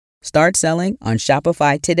Start selling on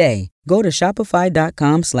Shopify today. Go to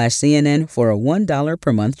shopify.com/CNN for a $1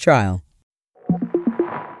 per month trial.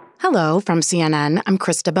 Hello from CNN. I'm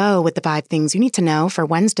Krista Bowe with the 5 things you need to know for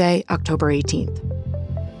Wednesday, October 18th.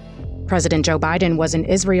 President Joe Biden was in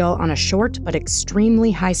Israel on a short but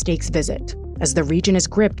extremely high-stakes visit, as the region is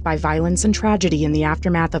gripped by violence and tragedy in the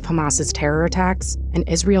aftermath of Hamas's terror attacks and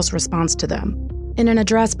Israel's response to them. In an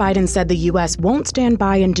address, Biden said the U.S. won't stand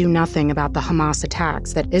by and do nothing about the Hamas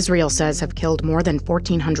attacks that Israel says have killed more than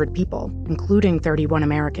 1,400 people, including 31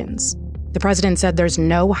 Americans. The president said there's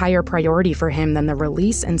no higher priority for him than the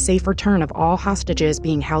release and safe return of all hostages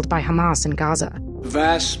being held by Hamas in Gaza. The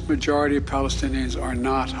vast majority of Palestinians are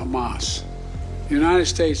not Hamas. The United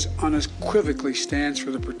States unequivocally stands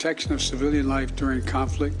for the protection of civilian life during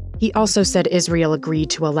conflict. He also said Israel agreed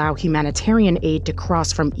to allow humanitarian aid to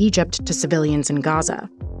cross from Egypt to civilians in Gaza,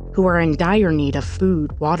 who are in dire need of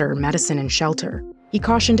food, water, medicine, and shelter. He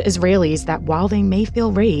cautioned Israelis that while they may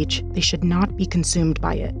feel rage, they should not be consumed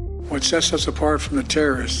by it. What sets us apart from the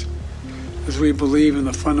terrorists is we believe in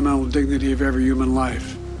the fundamental dignity of every human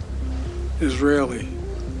life. Israeli,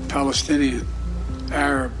 Palestinian,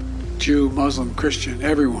 Arab, Jew, Muslim, Christian,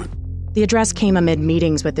 everyone. The address came amid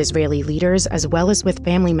meetings with Israeli leaders as well as with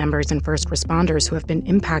family members and first responders who have been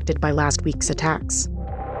impacted by last week's attacks.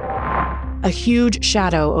 A huge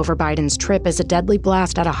shadow over Biden's trip is a deadly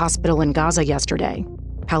blast at a hospital in Gaza yesterday.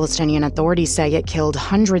 Palestinian authorities say it killed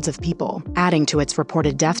hundreds of people, adding to its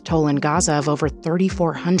reported death toll in Gaza of over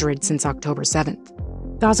 3,400 since October 7th.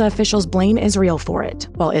 Gaza officials blame Israel for it,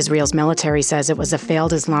 while Israel's military says it was a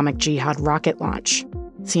failed Islamic Jihad rocket launch.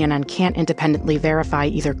 CNN can't independently verify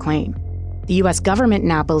either claim. The U.S. government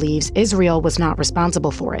now believes Israel was not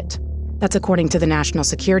responsible for it. That's according to the National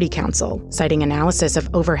Security Council, citing analysis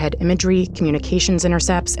of overhead imagery, communications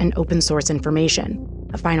intercepts, and open-source information.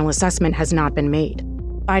 A final assessment has not been made.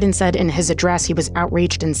 Biden said in his address he was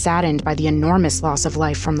outraged and saddened by the enormous loss of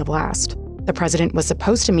life from the blast. The president was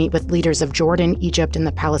supposed to meet with leaders of Jordan, Egypt, and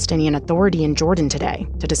the Palestinian Authority in Jordan today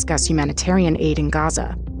to discuss humanitarian aid in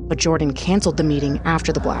Gaza, but Jordan canceled the meeting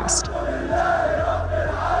after the blast.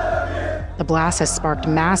 The blast has sparked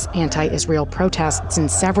mass anti-Israel protests in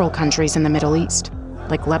several countries in the Middle East,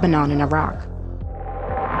 like Lebanon and Iraq.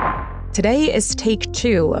 Today is take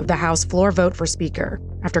 2 of the House floor vote for Speaker,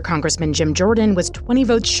 after Congressman Jim Jordan was 20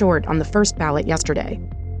 votes short on the first ballot yesterday.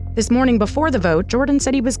 This morning before the vote, Jordan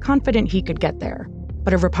said he was confident he could get there.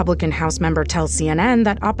 But a Republican House member tells CNN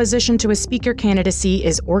that opposition to his Speaker candidacy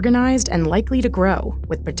is organized and likely to grow,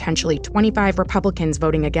 with potentially 25 Republicans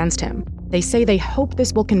voting against him. They say they hope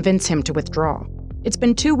this will convince him to withdraw. It's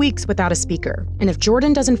been 2 weeks without a Speaker, and if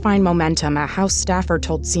Jordan doesn't find momentum, a House staffer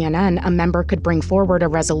told CNN a member could bring forward a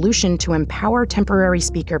resolution to empower temporary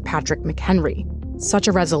Speaker Patrick McHenry. Such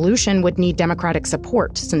a resolution would need Democratic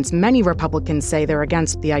support, since many Republicans say they're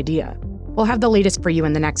against the idea. We'll have the latest for you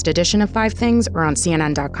in the next edition of 5 Things or on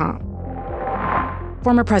CNN.com.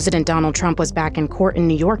 Former President Donald Trump was back in court in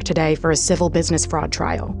New York today for a civil business fraud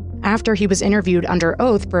trial, after he was interviewed under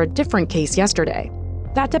oath for a different case yesterday.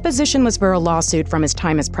 That deposition was for a lawsuit from his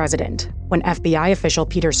time as president, when FBI official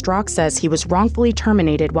Peter Strzok says he was wrongfully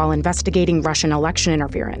terminated while investigating Russian election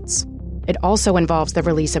interference. It also involves the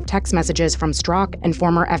release of text messages from Strzok and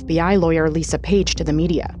former FBI lawyer Lisa Page to the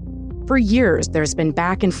media. For years, there's been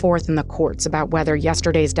back and forth in the courts about whether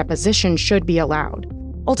yesterday's deposition should be allowed.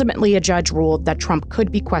 Ultimately, a judge ruled that Trump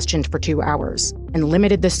could be questioned for 2 hours and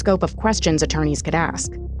limited the scope of questions attorneys could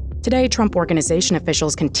ask. Today, Trump Organization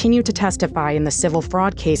officials continue to testify in the civil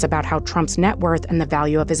fraud case about how Trump's net worth and the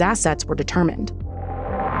value of his assets were determined.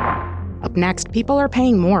 Up next, people are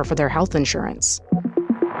paying more for their health insurance.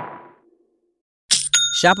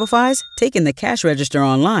 Shopify's taken the cash register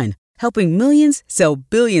online, helping millions sell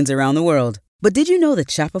billions around the world. But did you know that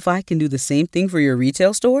Shopify can do the same thing for your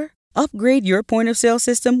retail store? Upgrade your point-of-sale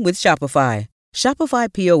system with Shopify.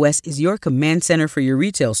 Shopify POS is your command center for your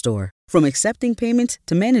retail store. From accepting payments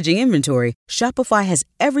to managing inventory, Shopify has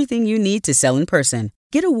everything you need to sell in person.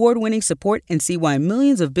 Get award-winning support and see why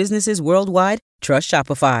millions of businesses worldwide trust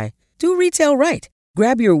Shopify. Do retail right.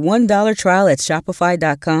 Grab your $1 trial at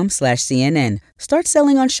shopify.com/CNN. Start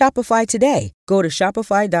selling on Shopify today. Go to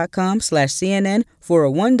shopify.com/CNN for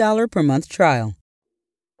a $1 per month trial.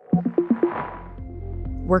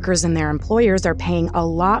 Workers and their employers are paying a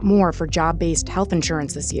lot more for job-based health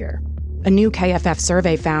insurance this year. A new KFF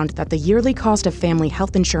survey found that the yearly cost of family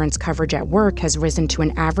health insurance coverage at work has risen to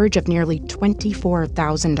an average of nearly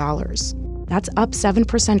 $24,000. That's up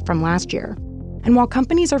 7% from last year. And while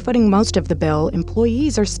companies are footing most of the bill,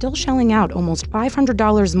 employees are still shelling out almost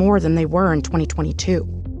 $500 more than they were in 2022.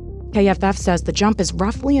 KFF says the jump is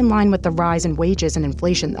roughly in line with the rise in wages and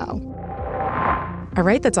inflation, though. All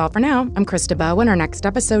right, that's all for now. I'm Krista Bowen. Our next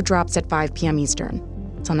episode drops at 5 p.m. Eastern.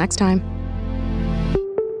 Till next time.